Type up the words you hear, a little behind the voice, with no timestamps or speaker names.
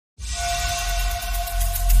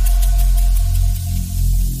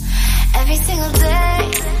single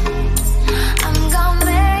day I'm gonna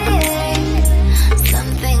make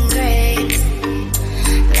something great.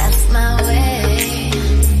 That's my way.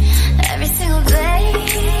 Every single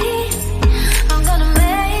day I'm gonna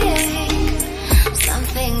make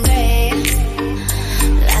something great.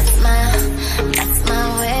 That's my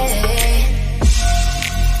way.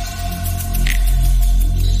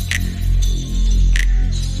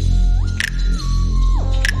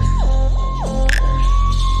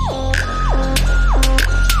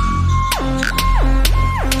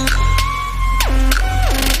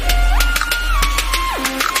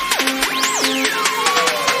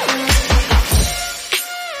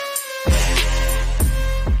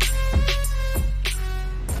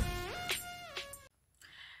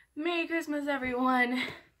 Merry Christmas, everyone.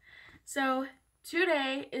 So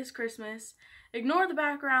today is Christmas. Ignore the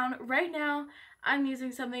background. Right now I'm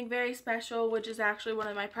using something very special, which is actually one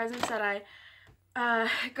of my presents that I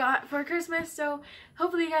got for Christmas. So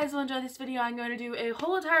hopefully you guys will enjoy this video. I'm going to do a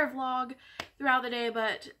whole entire vlog throughout the day,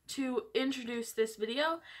 but to introduce this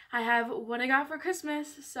video, I have what I got for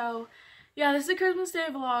Christmas. So yeah, this is a Christmas Day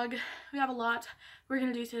vlog. We have a lot we're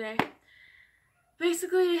going to do today.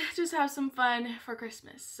 Basically, just have some fun for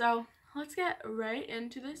Christmas. So let's get right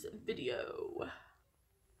into this video.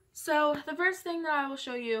 So the first thing that I will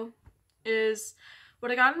show you is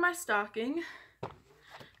what I got in my stocking.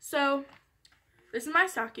 So this is my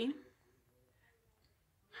stocking.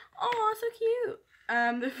 Oh, so cute.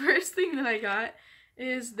 The first thing that I got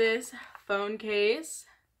is this phone case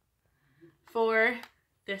for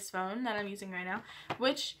this phone that I'm using right now,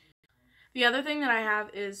 which the other thing that I have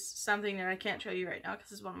is something that I can't show you right now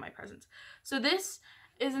because it's one of my presents. So this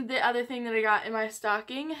isn't the other thing that I got in my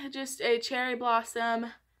stocking, just a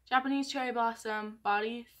Japanese cherry blossom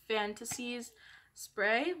body fantasies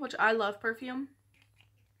spray, which I love perfume.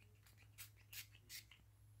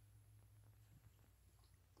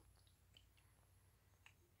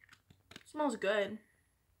 It smells good.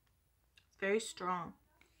 It's very strong.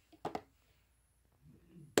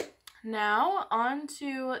 Now, on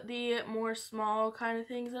to the more small kind of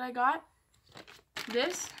things that I got.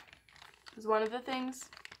 This is one of the things.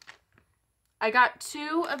 I got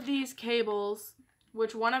 2 of these cables,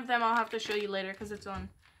 which one of them I'll have to show you later because it's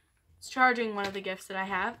charging one of the gifts that I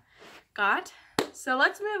have got. So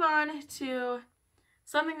let's move on to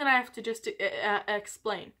something that I have to just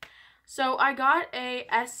explain. So I got an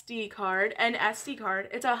SD card.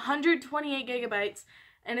 It's 128 gigabytes.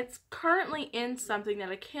 And it's currently in something that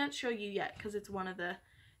I can't show you yet because it's one of the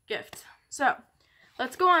gifts. So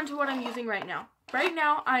let's go on to what I'm using right now. Right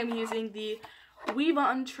now I'm using the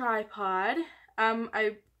set+Tripod.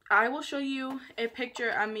 I will show you a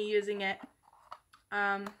picture of me using it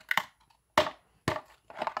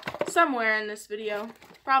somewhere in this video,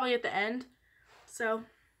 probably at the end. So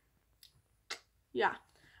yeah,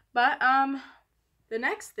 but the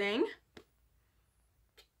next thing.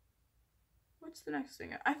 What's the next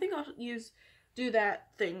thing? I think I'll do that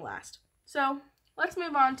thing last. So let's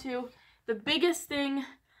move on to the biggest thing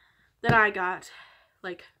that I got,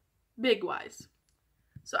 like big wise.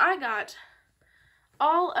 So I got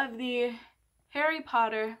all of the Harry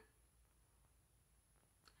Potter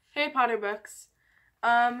books.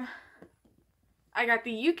 I got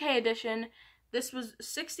the UK edition. This was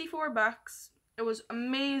 64 bucks. It was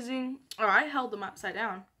amazing. Oh, I held them upside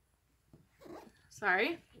down.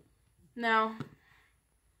 Sorry. Now,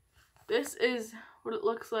 this is what it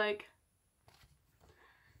looks like.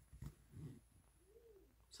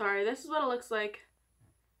 Sorry, this is what it looks like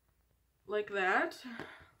that.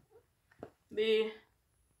 The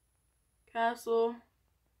castle,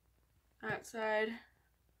 that side,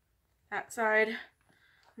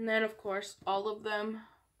 and then of course all of them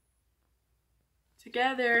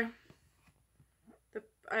together.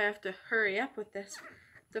 I have to hurry up with this.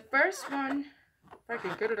 The first one, if I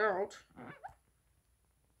can get it out.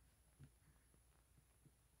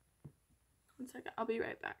 One second, I'll be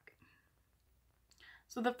right back.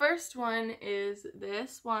 So the first one is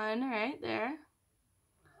this one right there.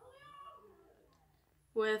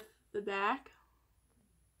 With the back.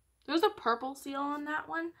 There's a purple seal on that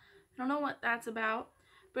one. I don't know what that's about.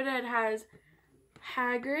 But it has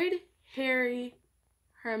Hagrid, Harry,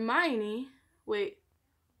 Hermione,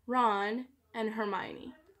 Ron, and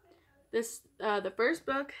Hermione. This, the first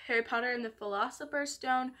book, Harry Potter and the Philosopher's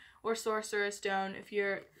Stone, or Sorcerer's Stone. If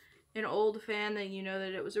you're an old fan, then you know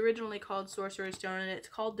that it was originally called Sorcerer's Stone, and it's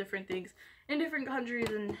called different things in different countries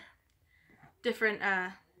and different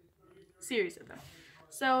series of them.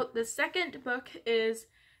 So the second book is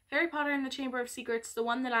Harry Potter and the Chamber of Secrets, the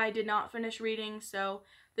one that I did not finish reading. So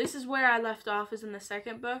this is where I left off, is in the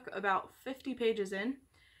second book, about 50 pages in.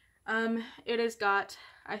 It has got,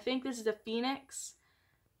 I think this is a phoenix.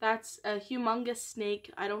 That's a humongous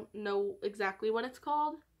snake. I don't know exactly what it's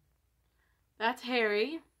called. That's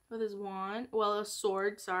Harry with his wand. Well, a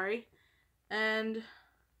sword, sorry. And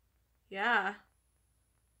yeah.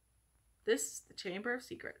 This is the Chamber of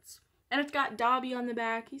Secrets. And it's got Dobby on the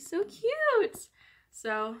back. He's so cute.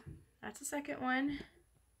 So that's the second one.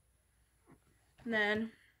 And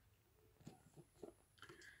then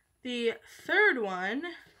the third one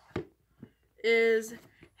is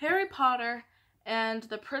Harry Potter and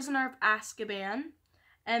the Prisoner of Azkaban.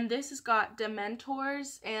 And this has got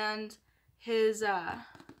Dementors and his, I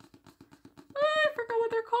forgot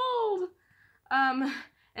what they're called. And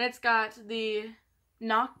it's got the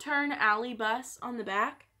Nocturne Alley bus on the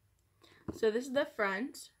back. So this is the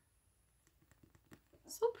front.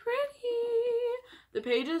 So pretty. The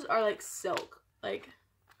pages are like silk. Like,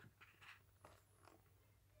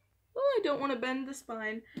 oh, I don't want to bend the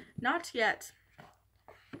spine. Not yet.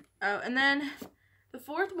 Oh, and then the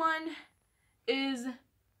fourth one is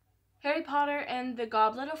Harry Potter and the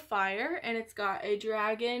Goblet of Fire. And it's got a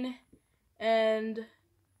dragon and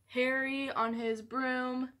Harry on his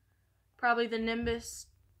broom. Probably the Nimbus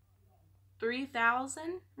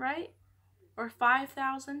 3000, right? Or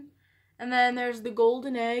 5000. And then there's the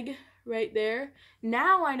golden egg right there.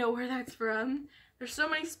 Now I know where that's from. There's so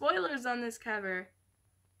many spoilers on this cover.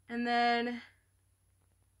 And then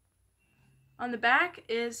on the back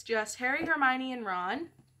is just Harry, Hermione, and Ron.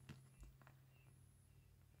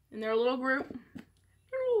 And they're a little group.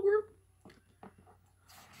 They're a little group.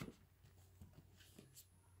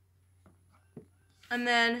 And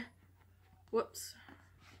then, whoops.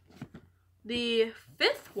 The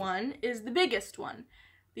fifth one is the biggest one.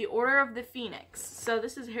 The Order of the Phoenix. So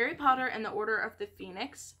this is Harry Potter and the Order of the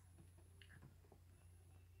Phoenix.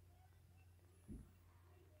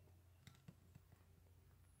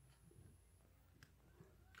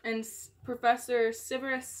 And Professor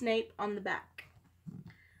Severus Snape on the back.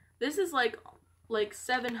 This is like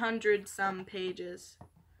 700 some pages.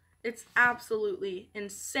 It's absolutely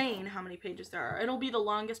insane how many pages there are. It'll be the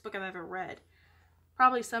longest book I've ever read.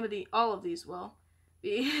 Probably all of these will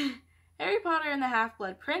be. Harry Potter and the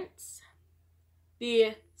Half-Blood Prince.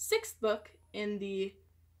 The sixth book in the,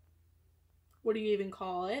 what do you even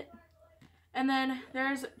call it? And then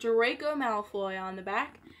there's Draco Malfoy on the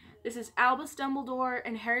back. This is Albus Dumbledore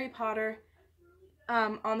and Harry Potter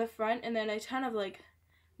on the front. And then a ton of like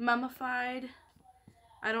mummified,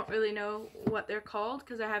 I don't really know what they're called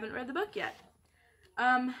because I haven't read the book yet.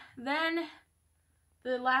 Then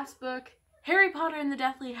the last book, Harry Potter and the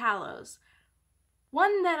Deathly Hallows.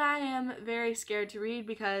 One that I am very scared to read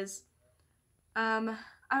because I've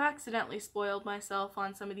accidentally spoiled myself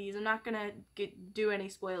on some of these. I'm not going to do any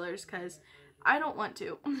spoilers because I don't want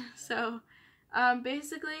to. So,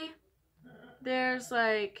 basically, there's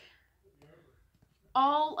like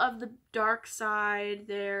all of the dark side.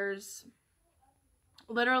 There's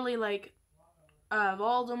literally like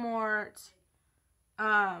Voldemort,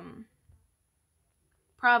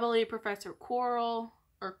 probably Professor Quirrell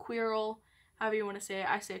or Quirrell, however you want to say it.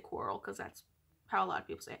 I say Quirrell because that's how a lot of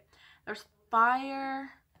people say it. There's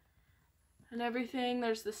fire and everything.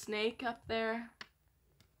 There's the snake up there.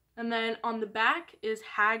 And then on the back is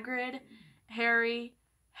Hagrid, Harry,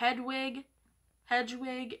 Hedwig,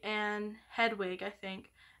 and Hedwig, I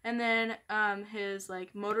think. And then his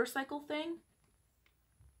like motorcycle thing.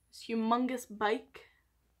 This humongous bike.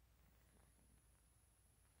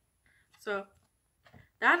 So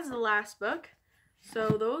that is the last book. So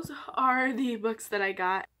those are the books that I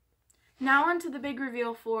got. Now on to the big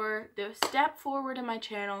reveal for the step forward in my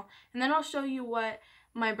channel, and then I'll show you what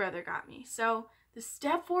my brother got me. So the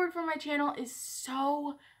step forward for my channel is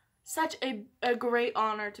such a great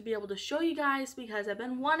honor to be able to show you guys because I've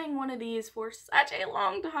been wanting one of these for such a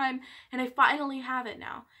long time, and I finally have it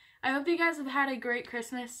now. I hope you guys have had a great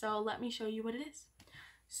Christmas, so let me show you what it is.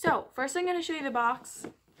 So first I'm going to show you the box.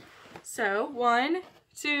 So 1,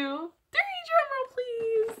 2, 3, drumroll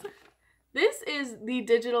please. This is the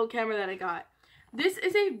digital camera that I got. This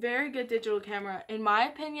is a very good digital camera in my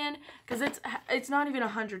opinion because it's not even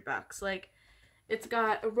 $100. Like, it's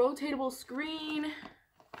got a rotatable screen,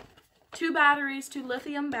 2 batteries, 2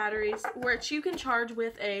 lithium batteries, which you can charge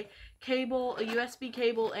with a cable, a USB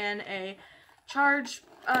cable, and a charge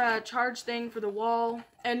thing for the wall,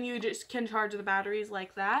 and you just can charge the batteries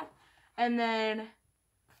like that. And then,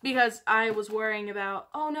 because I was worrying about,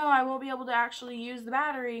 oh no, I won't be able to actually use the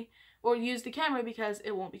battery or use the camera because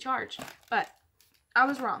it won't be charged. But I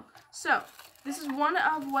was wrong. So this is one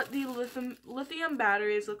of what the lithium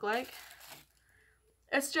batteries look like.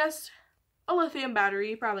 It's just a lithium battery.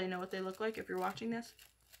 You probably know what they look like if you're watching this.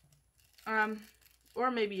 Or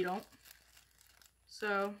maybe you don't.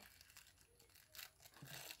 So,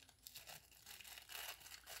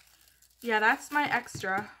 yeah, that's my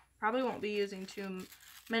extra. Probably won't be using too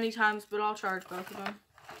many times, but I'll charge both of them.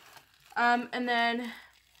 And then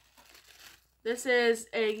this is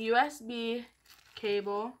a USB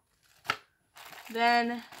cable.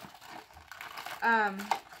 Then I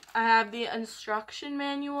have the instruction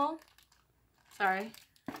manual. Sorry.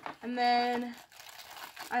 And then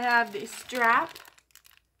I have the strap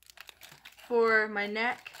for my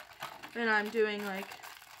neck. And I'm doing like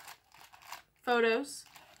photos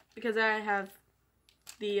because I have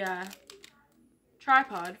the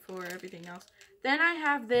tripod for everything else. Then I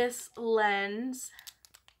have this lens.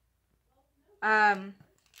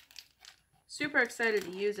 Super excited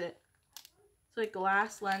to use it. It's like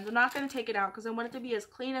glass lens. I'm not going to take it out because I want it to be as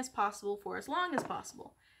clean as possible for as long as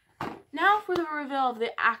possible. Now for the reveal of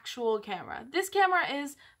the actual camera. This camera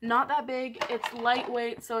is not that big. It's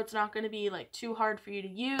lightweight, so it's not going to be like too hard for you to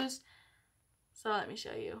use. So let me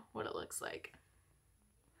show you what it looks like.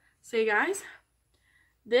 So you guys,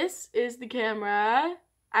 this is the camera.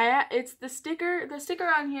 It's the sticker. The sticker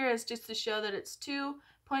on here is just to show that it's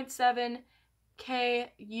 2.7K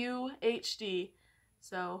UHD.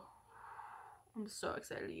 So I'm so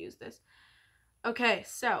excited to use this. Okay,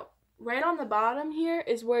 so right on the bottom here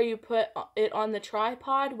is where you put it on the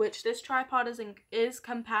tripod, which this tripod is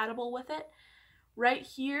compatible with it. Right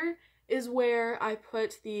here is where I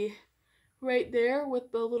put the, right there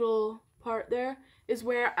with the little part there, is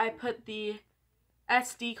where I put the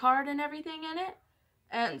SD card and everything in it.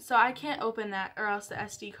 And so I can't open that or else the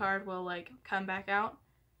SD card will like come back out.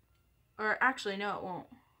 Or actually, no, it won't.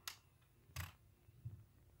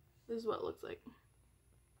 This is what it looks like.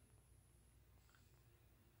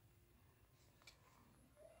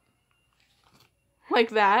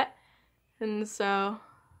 Like that. And so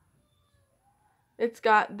it's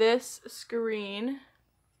got this screen.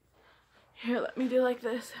 Here, let me do like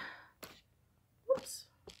this. Whoops.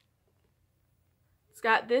 It's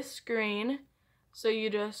got this screen. So you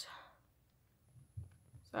just,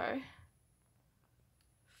 sorry,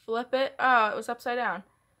 flip it. Oh, it was upside down.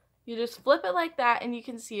 You just flip it like that and you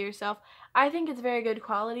can see yourself. I think it's very good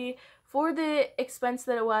quality for the expense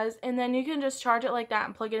that it was, and then you can just charge it like that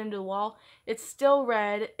and plug it into the wall. It's still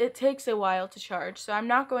red. It takes a while to charge, so I'm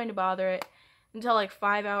not going to bother it until like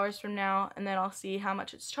 5 hours from now, and then I'll see how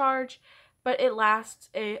much it's charged. But it lasts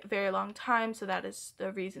a very long time, so that is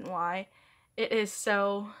the reason why it is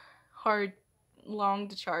so long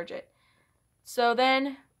to charge it. So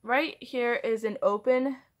then right here is an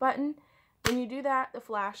open button. When you do that, the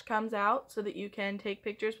flash comes out so that you can take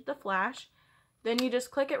pictures with the flash. Then you just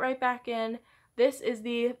click it right back in. This is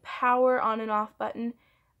the power on and off button.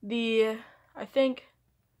 The, I think,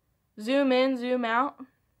 zoom in, zoom out.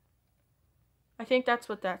 I think that's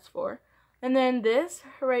what that's for. And then this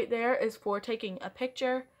right there is for taking a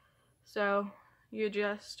picture. So you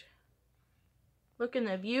just look in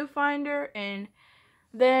the viewfinder, and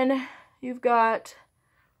then you've got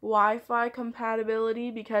Wi-Fi compatibility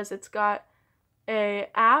because it's got an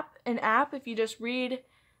app. If you just read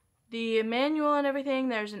the manual and everything,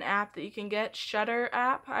 there's an app that you can get, Shutter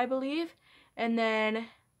app, I believe. And then,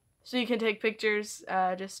 so you can take pictures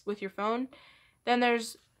just with your phone. Then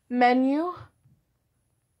there's menu,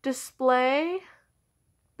 display,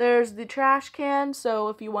 there's the trash can, so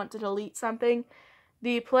if you want to delete something.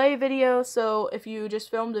 The play video, so if you just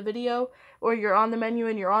filmed a video or you're on the menu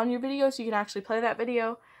and you're on your video, so you can actually play that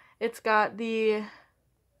video. It's got the,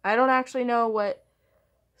 I don't actually know what,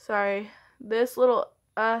 sorry, this little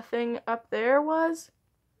thing up there was,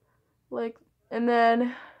 like, and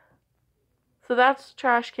then, so that's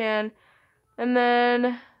trash can, and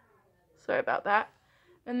then, sorry about that,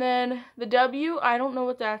 and then the W, I don't know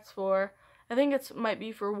what that's for. I think it might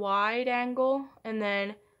be for wide angle, and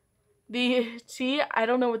then the T, I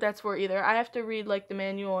don't know what that's for either. I have to read like the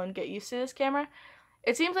manual and get used to this camera.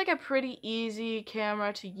 It seems like a pretty easy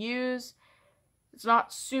camera to use. It's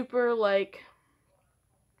not super like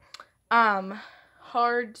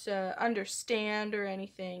hard to understand or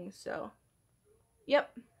anything. So,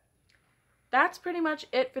 yep. That's pretty much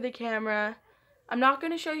it for the camera. I'm not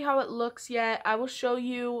going to show you how it looks yet. I will show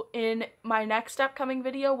you in my next upcoming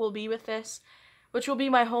video will be with this, which will be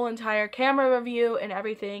my whole entire camera review and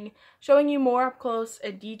everything, showing you more up close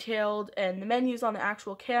and detailed and the menus on the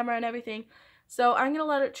actual camera and everything. So I'm going to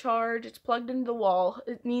let it charge. It's plugged into the wall.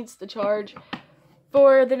 It needs to charge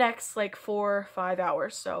for the next like 4 or 5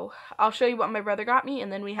 hours. So I'll show you what my brother got me,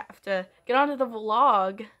 and then we have to get on to the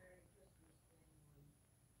vlog.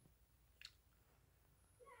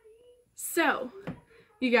 So,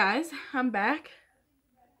 you guys, I'm back.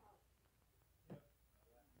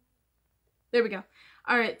 There we go.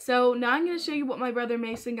 Alright, so now I'm going to show you what my brother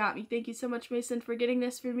Mason got me. Thank you so much, Mason, for getting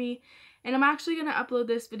this for me. And I'm actually going to upload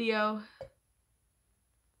this video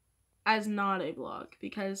as not a vlog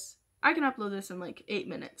because I can upload this in like 8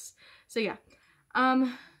 minutes. So yeah.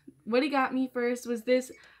 What he got me first was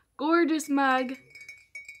this gorgeous mug.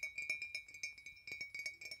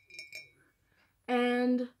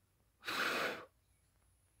 And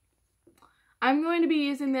I'm going to be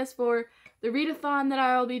using this for the readathon that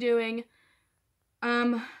I will be doing.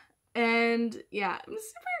 And yeah, I'm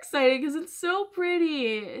super excited because it's so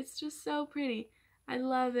pretty. It's just so pretty. I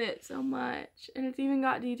love it so much. And it's even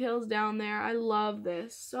got details down there. I love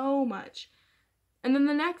this so much. And then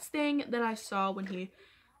the next thing that I saw when he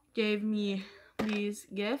gave me these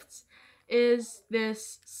gifts is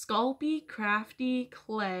this Sculpey Crafty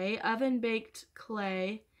Clay, oven-baked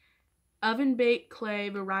clay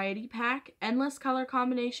variety pack. Endless color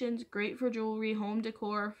combinations, great for jewelry, home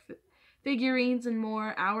decor, figurines, and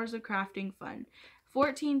more. Hours of crafting fun.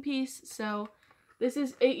 14-piece, so this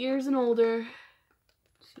is 8 years and older.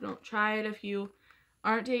 So don't try it if you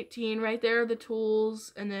aren't 18. Right there are the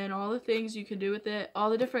tools and then all the things you can do with it. All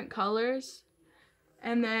the different colors.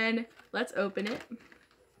 And then let's open it.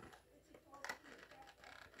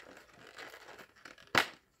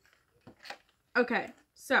 Okay,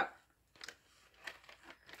 so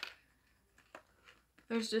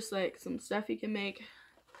there's just like some stuff you can make.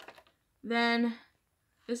 Then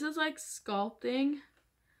this is like sculpting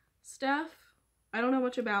stuff. I don't know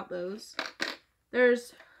much about those.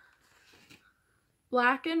 There's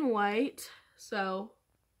black and white. So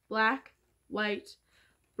black, white,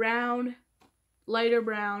 brown, lighter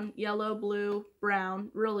brown, yellow, blue,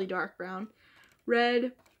 brown, really dark brown,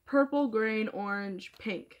 red, purple, green, orange,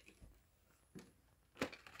 pink.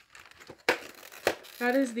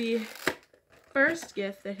 That is the first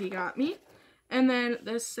gift that he got me. And then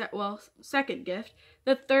the second gift.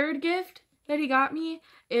 The third gift that he got me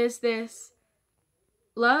is this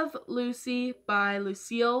Love Lucy by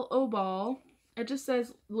Lucille Ball. It just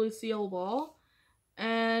says Lucille Ball.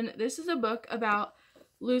 And this is a book about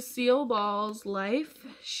Lucille Ball's life.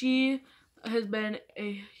 She has been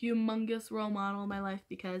a humongous role model in my life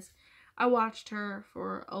because I watched her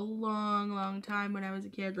for a long, long time when I was a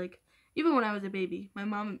kid. Like, even when I was a baby. My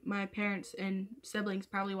mom, my parents, and siblings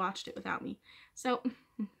probably watched it without me. So,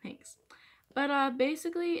 thanks. But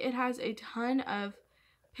basically, it has a ton of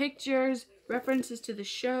pictures, references to the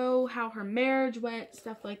show, how her marriage went,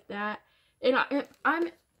 stuff like that. And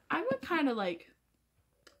I'm kind of like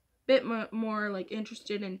bit more like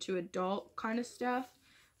interested into adult kind of stuff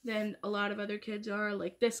than a lot of other kids are.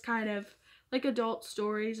 Like this kind of like adult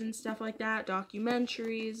stories and stuff like that,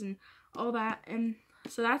 documentaries and all that. And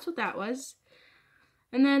so that's what that was.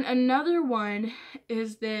 And then another one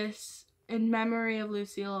is this in memory of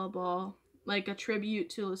Lucille Ball, like a tribute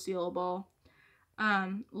to Lucille Ball.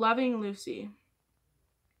 Loving Lucy,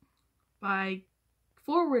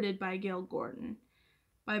 forwarded by Gail Gordon,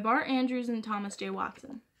 by Bart Andrews and Thomas J.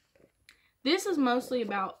 Watson. This is mostly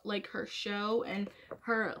about like her show and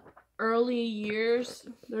her early years.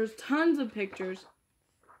 There's tons of pictures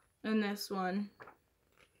in this one.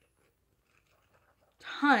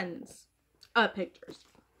 Tons of pictures.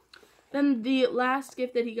 Then the last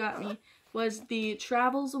gift that he got me was the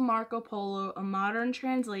Travels of Marco Polo, a modern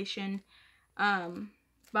translation,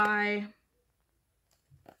 by,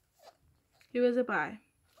 who is it by?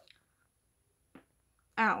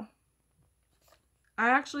 Ow. I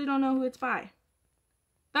actually don't know who it's by.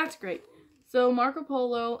 That's great. So Marco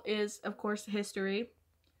Polo is, of course, history.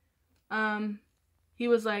 He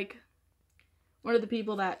was like one of the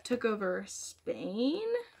people that took over Spain,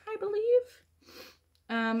 I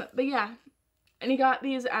believe. But yeah, and he got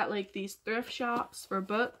these at like these thrift shops for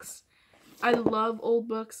books. I love old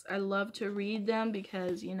books. I love to read them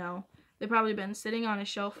because, you know, they've probably been sitting on a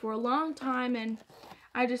shelf for a long time, and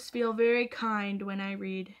I just feel very kind when I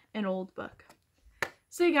read an old book.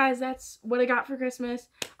 So you guys, that's what I got for Christmas.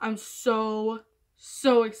 I'm so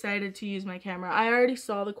excited to use my camera. I already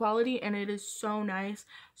saw the quality and it is so nice.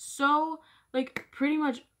 So, like, pretty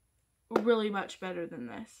much really much better than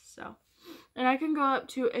this. So, and I can go up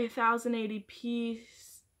to 1080p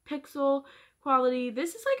pixel quality.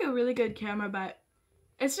 This is like a really good camera, but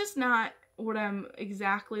it's just not what I'm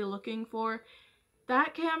exactly looking for.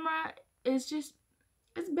 That camera is just,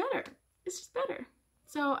 it's better. It's just better.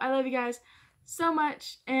 So I love you guys so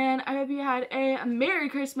much, and I hope you had a Merry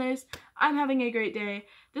Christmas. I'm having a great day.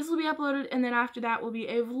 This will be uploaded, and then after that will be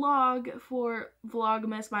a vlog for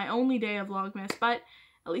Vlogmas, my only day of Vlogmas, but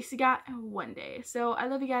at least you got one day. So I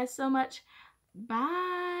love you guys so much.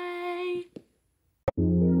 Bye!